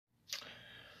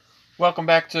Welcome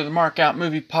back to the Mark Out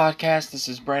Movie Podcast. This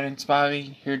is Brandon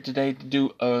Spivey here today to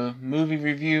do a movie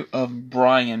review of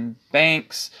Brian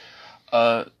Banks.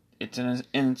 It's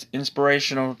an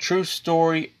inspirational true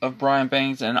story of Brian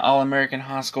Banks, an All-American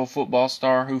high school football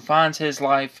star who finds his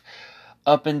life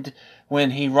up and when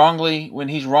he's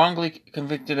wrongly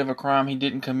convicted of a crime he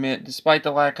didn't commit. Despite the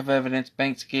lack of evidence,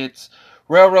 Banks gets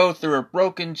railroaded through a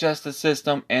broken justice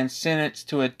system and sentenced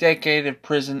to a decade of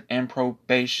prison and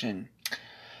probation.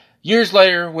 Years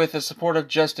later, with the support of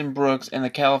Justin Brooks and the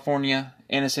California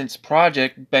Innocence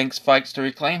Project, Banks fights to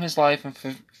reclaim his life and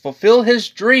fulfill his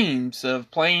dreams of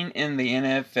playing in the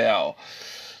NFL.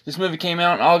 This movie came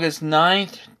out on August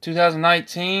 9th,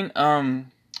 2019.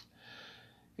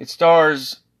 It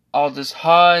stars Aldis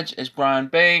Hodge as Brian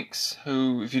Banks,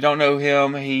 who, if you don't know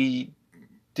him, he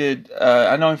did,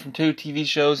 I know him from 2 TV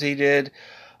shows he did,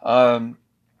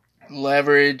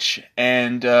 Leverage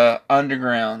and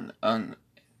Underground.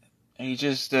 He's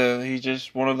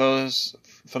just one of those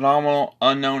phenomenal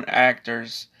unknown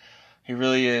actors. He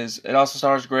really is. It also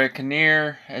stars Greg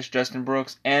Kinnear as Justin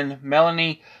Brooks and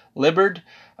Melanie Liburd,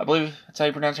 I believe that's how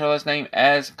you pronounce her last name,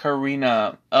 as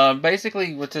Karina.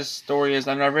 Basically, what this story is,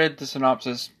 and I read the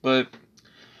synopsis, but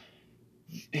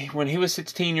when he was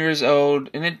 16 years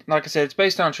old, and like I said, it's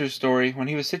based on a true story. When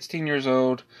he was 16 years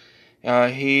old,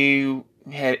 he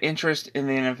had interest in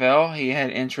the NFL. He had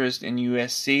interest in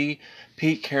USC.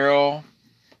 Pete Carroll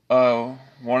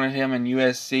wanted him in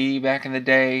USC back in the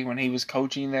day when he was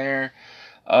coaching there.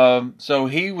 So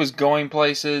he was going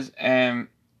places, and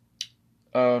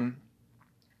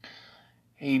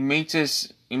he meets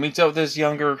up with this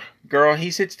younger girl.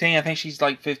 He's 16. I think she's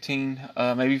like 15,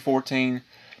 maybe 14.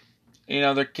 You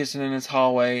know, they're kissing in his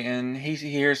hallway, and he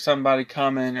hears somebody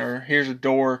coming or hears a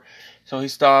door. So he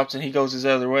stops and he goes his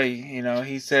other way. You know,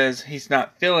 he says he's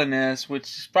not feeling this, which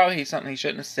is probably something he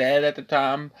shouldn't have said at the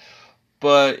time.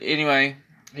 But anyway,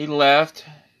 he left.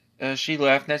 She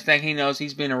left. Next thing he knows,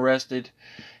 he's been arrested.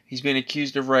 He's been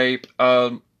accused of rape.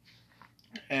 You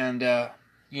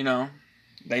know,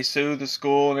 they sue the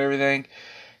school and everything.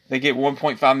 They get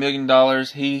 $1.5 million.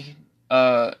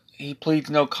 He pleads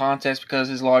no contest because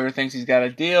his lawyer thinks he's got a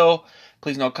deal.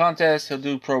 Pleads no contest. He'll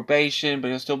do probation, but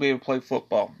he'll still be able to play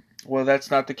football. Well, that's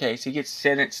not the case. He gets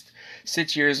sentenced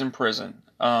 6 years in prison.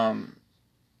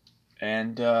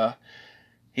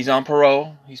 He's on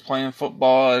parole. He's playing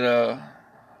football at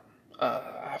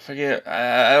I forget.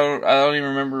 I don't even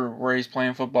remember where he's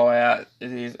playing football at.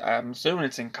 I'm assuming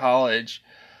it's in college,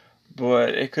 but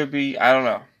it could be. I don't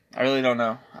know. I really don't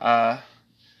know. I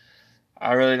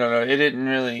really don't know. It didn't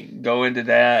really go into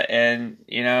that, and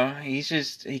you know, he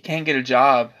can't get a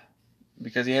job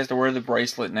because he has to wear the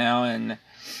bracelet now, and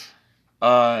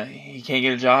he can't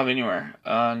get a job anywhere,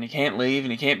 and he can't leave,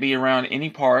 and he can't be around any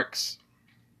parks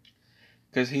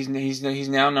because he's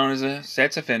now known as a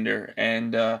sex offender,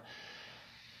 and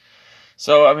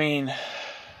so I mean,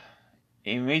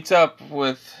 he's trying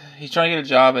to get a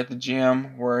job at the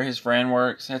gym where his friend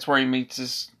works. That's where he meets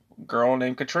this girl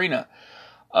named Karina,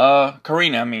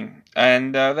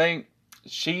 and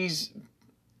she's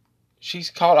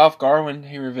caught off guard when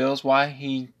he reveals why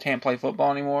he can't play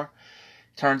football anymore.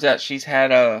 Turns out she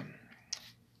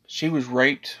was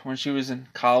raped when she was in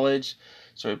college,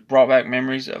 so it brought back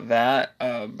memories of that.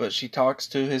 But she talks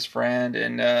to his friend,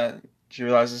 and she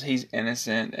realizes he's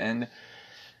innocent, and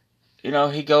you know,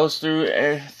 he goes through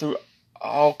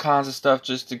all kinds of stuff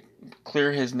just to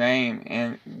clear his name.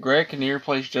 And Greg Kinnear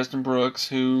plays Justin Brooks,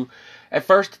 who at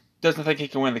first doesn't think he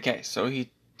can win the case, so he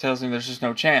tells him there's just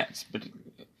no chance.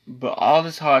 But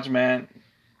Aldis Hodge, man,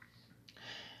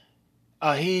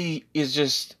 he is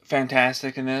just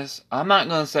fantastic in this. I'm not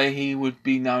going to say he would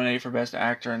be nominated for Best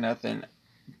Actor or nothing,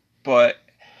 but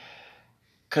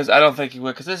because I don't think he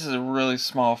would, because this is a really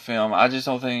small film. I just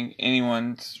don't think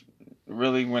anyone's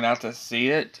really went out to see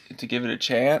it, to give it a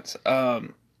chance.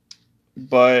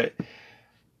 But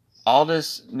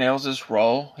Aldis nails this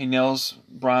role. He nails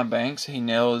Brian Banks. He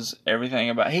nails everything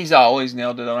about it. He's always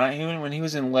nailed it. Even when he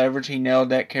was in Leverage, he nailed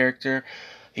that character.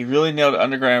 He really nailed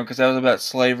Underground because that was about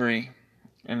slavery.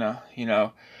 You know,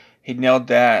 he nailed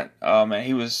that. And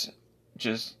he was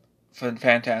just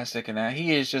fantastic in that.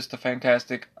 He is just a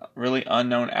fantastic, really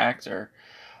unknown actor.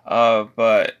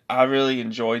 But I really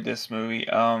enjoyed this movie.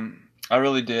 I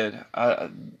really did.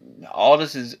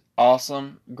 Aldis is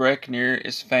awesome. Greg Kinnear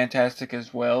is fantastic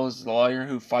as well as the lawyer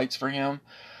who fights for him,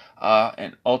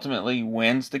 and ultimately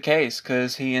wins the case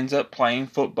because he ends up playing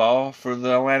football for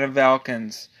the Atlanta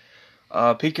Falcons.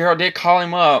 Pete Carroll did call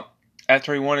him up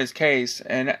after he won his case,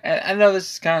 and I know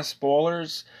this is kind of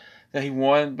spoilers that he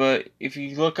won, but if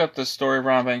you look up the story of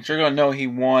Brian Banks, you're going to know he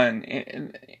won.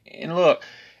 And look,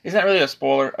 It's not really a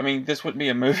spoiler. I mean, this wouldn't be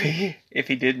a movie if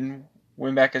he didn't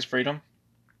win back his freedom.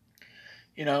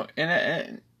 You know,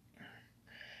 and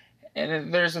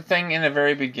there's a thing in the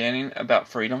very beginning about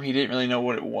freedom. He didn't really know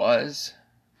what it was,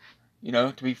 you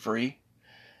know, to be free.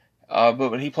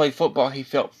 But when he played football, he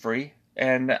felt free.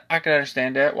 And I could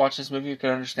understand that. Watch this movie, you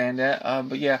could understand that.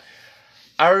 But yeah,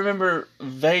 I remember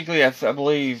vaguely, I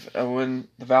believe, when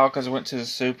the Falcons went to the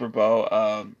Super Bowl,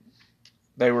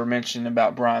 they were mentioning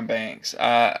about Brian Banks.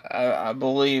 I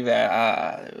believe that.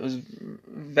 I was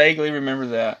vaguely remember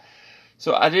that.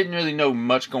 So I didn't really know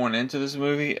much going into this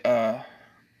movie at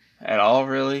all,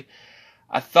 really.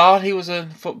 I thought he was a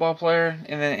football player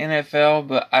in the NFL,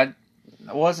 but I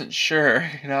wasn't sure,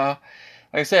 you know.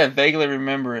 Like I said, I vaguely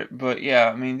remember it, but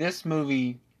yeah, I mean, this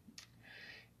movie,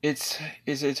 it's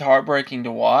heartbreaking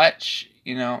to watch,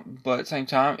 you know, but at the same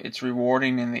time, it's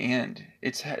rewarding in the end.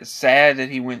 It's sad that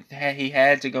he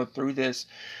had to go through this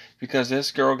because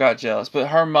this girl got jealous, but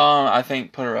her mom, I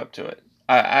think, put her up to it.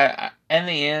 In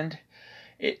the end,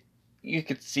 you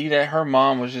could see that her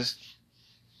mom was just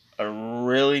a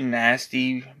really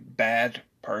nasty, bad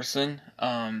person,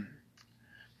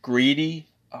 greedy.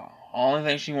 Only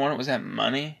thing she wanted was that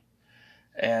money,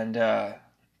 and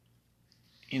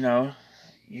you know,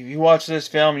 if you watch this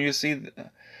film, you see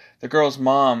the girl's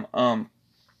mom.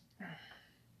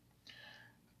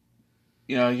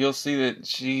 You know, you'll see that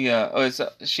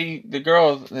the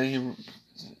girl that he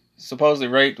supposedly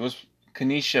raped was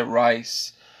Kanisha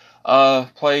Rice,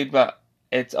 played by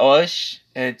it's Oish.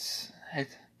 It's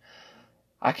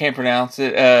I can't pronounce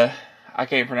it. I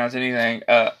can't pronounce anything.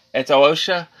 It's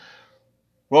Oosha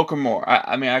Wilkemore.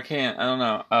 I mean, I can't. I don't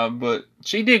know. But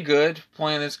she did good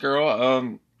playing this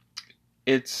girl.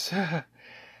 It's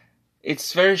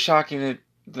it's very shocking that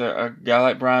a guy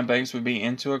like Brian Banks would be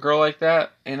into a girl like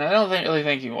that, and I don't really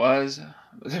think he was,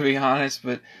 to be honest.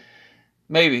 But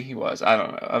maybe he was. I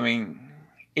don't know. I mean,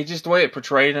 it's just the way it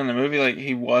portrayed in the movie. Like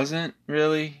he wasn't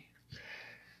really.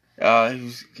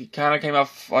 He kind of came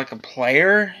off like a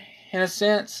player in a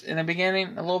sense in the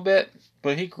beginning, a little bit,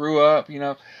 but he grew up. You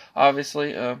know,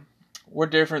 obviously, we're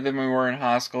different than we were in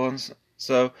high school, and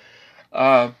so.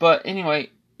 But anyway,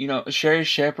 you know, Sherry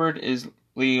Shepherd is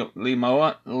Leo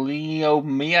Mia.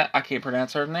 I can't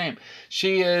pronounce her name.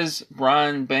 She is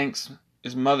Brian Banks'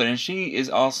 mother, and she is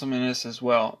awesome in this as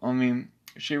well. I mean,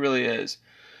 she really is.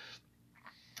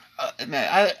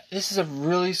 Man, this is a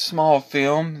really small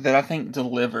film that I think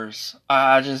delivers.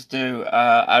 I just do.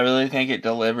 I really think it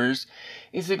delivers.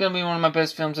 Is it going to be one of my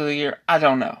best films of the year? I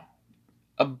don't know.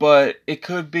 But it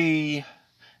could be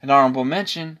an honorable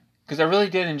mention, because I really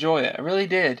did enjoy it. I really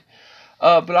did.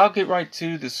 But I'll get right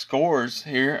to the scores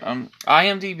here.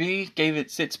 IMDb gave it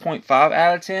 6.5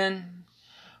 out of 10,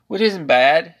 which isn't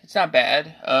bad. It's not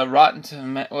bad. Let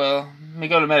me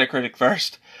go to Metacritic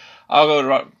first. I'll go to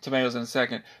Rotten Tomatoes in a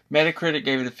second. Metacritic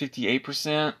gave it a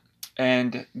 58%,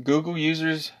 and Google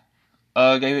users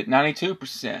gave it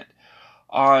 92%.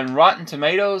 On Rotten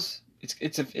Tomatoes,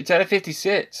 it's at a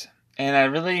 56, and I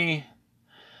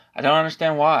don't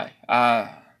understand why.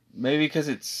 Maybe because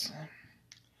it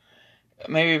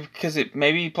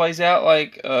plays out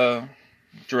like a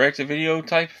direct-to-video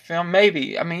type of film.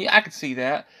 Maybe. I mean, I could see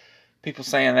that. People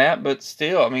saying that, but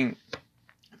still, I mean,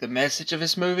 the message of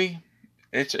this movie,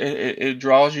 it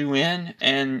draws you in,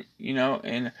 and you know,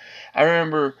 and I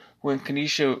remember when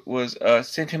Kanisha was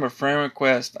sent him a friend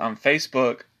request on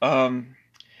Facebook, and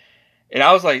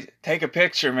I was like, take a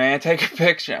picture, man, take a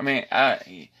picture. I mean,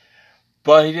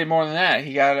 but he did more than that.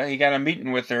 He got a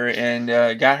meeting with her and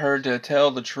got her to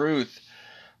tell the truth,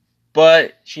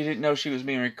 but she didn't know she was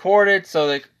being recorded, so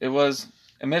that it was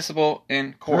admissible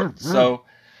in court. So,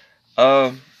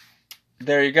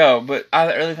 there you go. But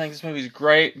I really think this movie is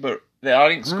great, but the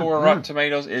audience score on Rotten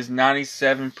Tomatoes is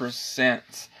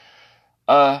 97%.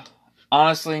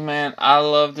 Honestly, man, I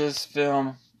love this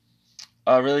film.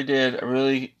 I really did.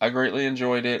 I greatly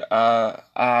enjoyed it.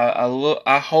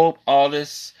 I hope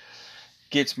Aldis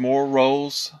gets more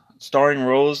starring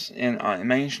roles in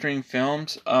mainstream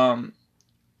films.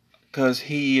 Because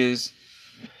he's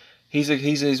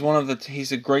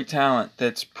a great talent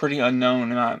that's pretty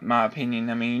unknown in my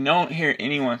opinion. I mean, you don't hear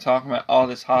anyone talking about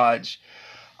Aldis Hodge.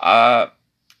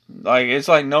 Like it's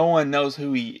like no one knows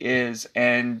who he is,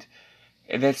 and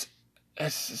that's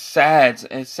sad.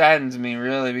 It saddens me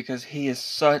really because he is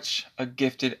such a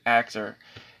gifted actor.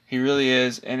 He really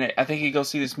is, and I think you go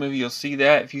see this movie, you'll see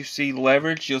that. If you see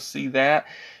Leverage, you'll see that.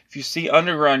 If you see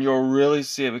Underground, you'll really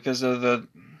see it because of the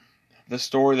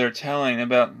story they're telling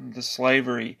about the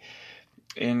slavery.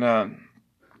 And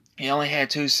he only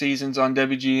had 2 seasons on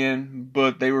WGN,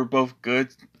 but they were both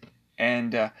good.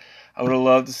 And I I would have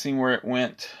loved to see where it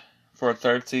went for a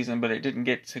third season, but it didn't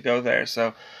get to go there.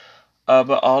 So,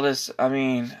 but Aldis, I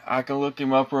mean, I can look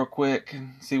him up real quick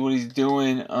and see what he's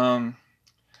doing.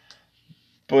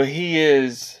 But he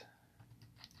is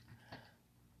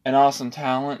an awesome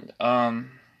talent. I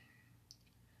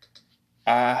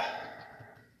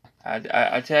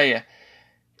tell you,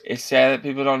 it's sad that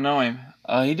people don't know him.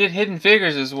 He did Hidden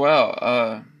Figures as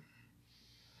well.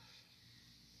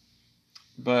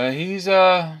 But he's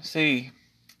see,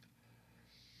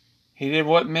 he did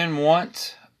What Men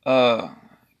Want,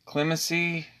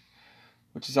 Clemency,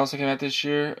 which is also came out this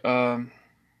year.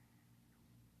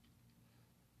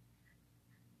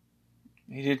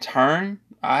 He did Turn.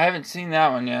 I haven't seen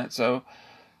that one yet, so.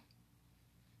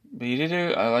 But he did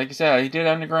do, like I said, he did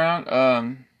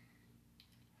Underground.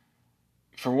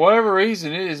 For whatever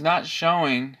reason, it is not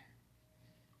showing.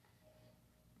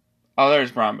 Oh,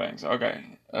 there's Brian Banks.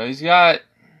 Okay, he's got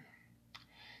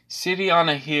City on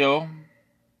a Hill,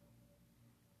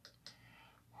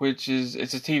 which is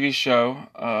it's a TV show.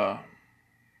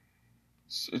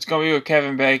 It's gonna be with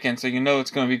Kevin Bacon, so you know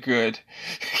it's gonna be good.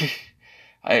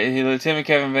 It's him and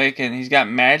Kevin Bacon. He's got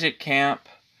Magic Camp,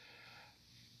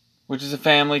 which is a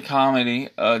family comedy,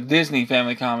 Disney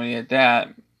family comedy at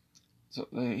that. So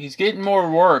he's getting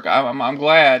more work. I'm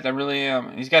glad. I really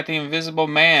am. He's got The Invisible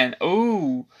Man.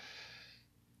 Ooh.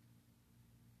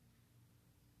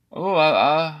 Oh,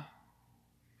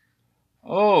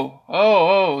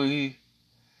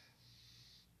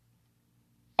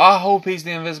 I hope he's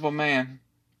the Invisible Man.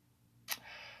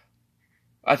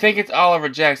 I think it's Oliver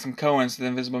Jackson Cohen's The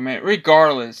Invisible Man.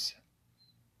 Regardless,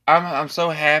 I'm so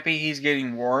happy he's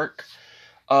getting work.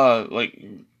 Like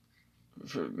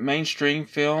for mainstream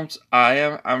films,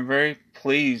 I'm very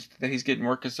pleased that he's getting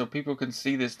work, so people can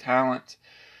see this talent,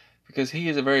 because he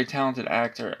is a very talented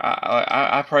actor.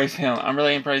 I praise him. I'm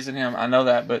really praising him. I know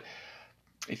that, but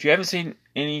if you haven't seen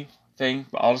anything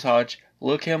by Aldis Hodge,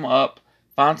 look him up.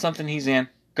 Find something he's in.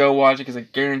 Go watch it, because I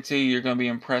guarantee you're going to be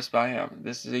impressed by him.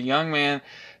 This is a young man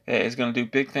that is going to do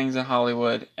big things in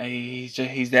Hollywood. He's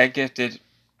that gifted.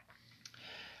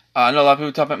 I know a lot of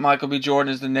people talk about Michael B.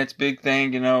 Jordan as the next big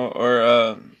thing,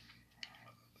 or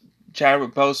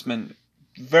Chadwick Boseman.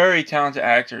 Very talented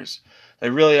actors. They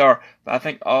really are. But I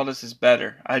think Aldis is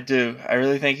better. I do. I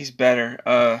really think he's better.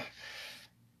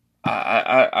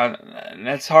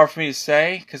 That's hard for me to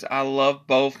say, because I love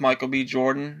both Michael B.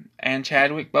 Jordan and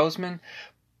Chadwick Boseman.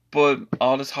 But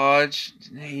Aldis Hodge,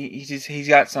 he's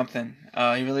got something.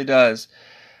 He really does.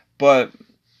 But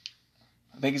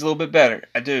I think he's a little bit better.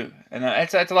 I do. And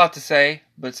that's a lot to say,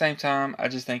 but at the same time, I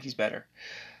just think he's better.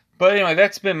 But anyway,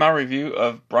 that's been my review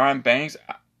of Brian Banks.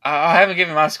 I haven't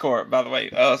given my score, by the way.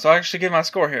 So I actually give my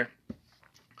score here.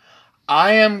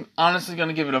 I am honestly going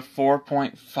to give it a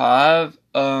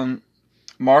 4.5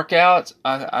 markout.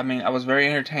 I mean, I was very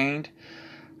entertained.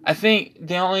 I think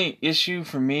the only issue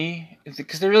for me is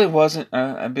because there really wasn't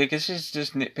a big. It's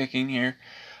just nitpicking here.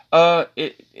 I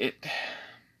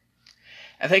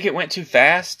think it went too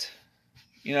fast.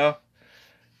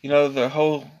 The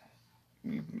whole,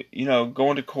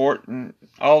 going to court and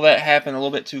all that happened a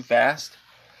little bit too fast.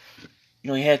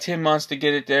 He had 10 months to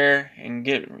get it there and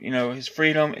get, his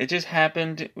freedom. It just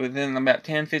happened within about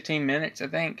 10, 15 minutes, I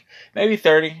think. Maybe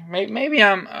 30. Maybe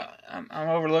I'm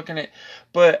overlooking it.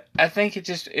 But I think it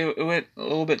went a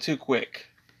little bit too quick.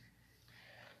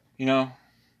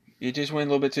 It just went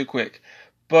a little bit too quick.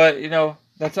 But,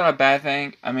 that's not a bad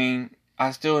thing. I mean,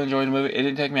 I still enjoyed the movie. It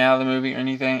didn't take me out of the movie or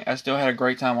anything. I still had a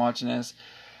great time watching this.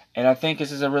 And I think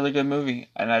this is a really good movie.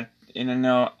 And I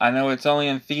know it's only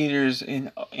in theaters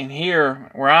in here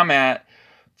where I'm at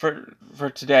for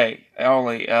today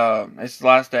only. It's the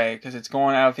last day, because it's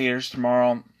going out of theaters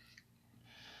tomorrow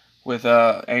with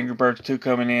Angry Birds 2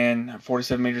 coming in,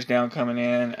 47 Meters Down coming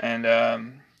in,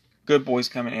 and Good Boys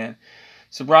coming in.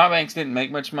 So Brian Banks didn't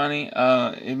make much money.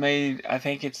 It made, I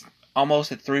think it's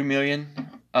almost at $3 million.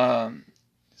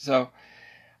 So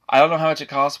I don't know how much it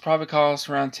costs. Probably costs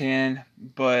around 10,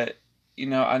 but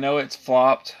I know it's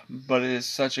flopped, but it is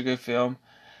such a good film.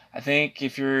 I think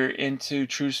if you're into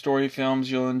true story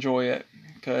films, you'll enjoy it,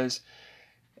 because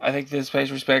I think this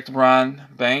pays respect to Brian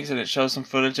Banks, and it shows some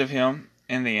footage of him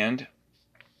in the end,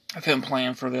 of him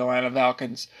playing for the Atlanta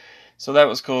Falcons. So that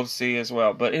was cool to see as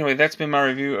well. But anyway, that's been my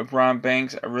review of Brian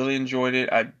Banks. I really enjoyed it.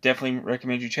 I definitely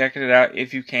recommend you checking it out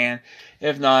if you can.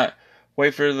 If not,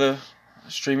 wait for the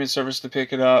streaming service to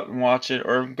pick it up and watch it,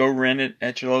 or go rent it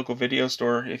at your local video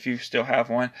store if you still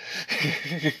have one.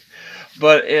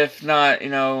 But if not,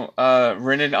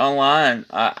 rent it online.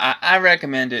 I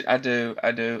recommend it. I do.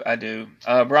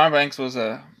 Brian Banks was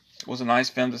a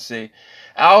nice film to see.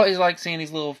 I always like seeing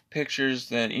these little pictures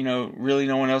that really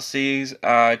no one else sees,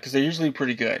 because they're usually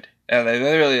pretty good. They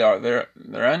really are. They're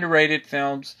underrated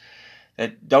films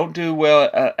that don't do well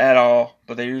at all,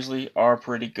 but they usually are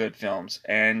pretty good films.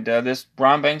 And this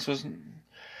Ron Banks was.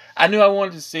 I knew I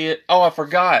wanted to see it. Oh, I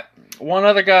forgot. One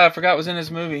other guy I forgot was in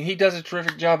this movie. He does a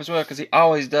terrific job as well, because he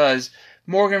always does.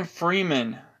 Morgan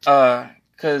Freeman.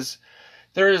 Because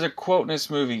there is a quote in this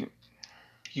movie.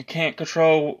 You can't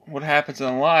control what happens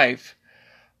in life,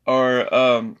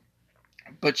 but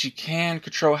you can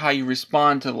control how you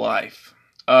respond to life.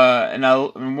 And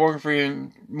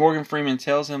Morgan Freeman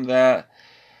tells him that,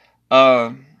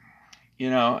 and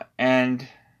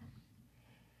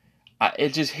it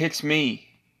just hits me,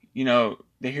 to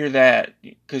hear that,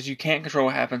 because you can't control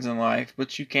what happens in life,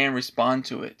 but you can respond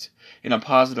to it in a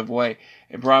positive way.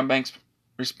 And Ron Banks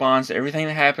responds to everything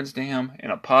that happens to him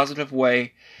in a positive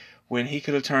way, when he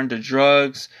could have turned to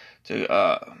drugs,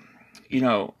 to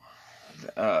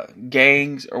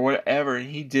gangs or whatever.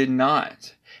 He did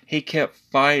not. He kept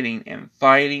fighting and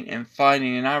fighting and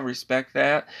fighting, and I respect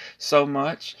that so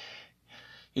much.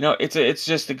 It's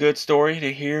just a good story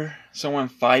to hear someone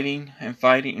fighting and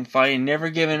fighting and fighting, never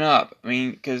giving up. I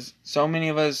mean, because so many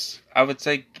of us, I would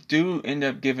say, do end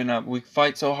up giving up. We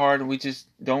fight so hard and we just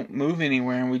don't move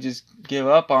anywhere, and we just give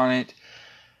up on it,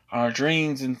 on our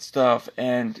dreams and stuff.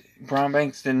 And Ron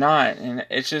Banks did not, and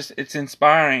it's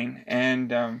inspiring.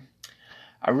 And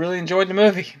I really enjoyed the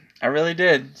movie. I really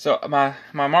did. So my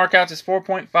mark outs is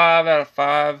 4.5 out of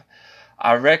 5.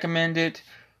 I recommend it.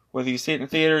 Whether you see it in the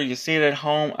theater or you see it at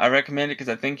home, I recommend it because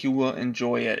I think you will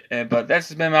enjoy it. But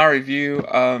that's been my review.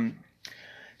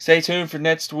 Stay tuned for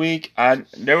next week.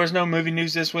 There was no movie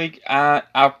news this week.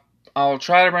 I'll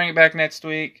try to bring it back next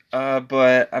week,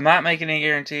 but I'm not making any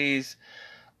guarantees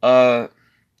because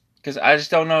I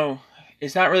just don't know.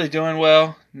 It's not really doing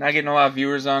well. Not getting a lot of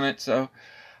viewers on it, so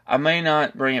I may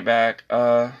not bring it back.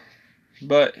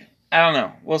 But I don't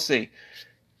know. We'll see.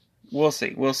 We'll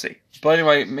see. But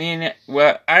anyway,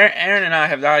 Aaron and I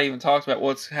have not even talked about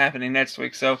what's happening next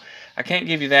week, so I can't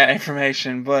give you that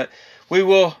information. But we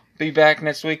will be back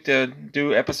next week to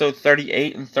do episode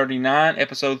 38 and 39.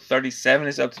 Episode 37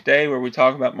 is up today, where we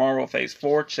talk about Marvel Phase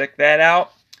 4. Check that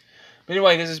out. But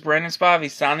anyway, this is Brandon Spivey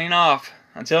signing off.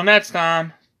 Until next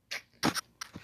time.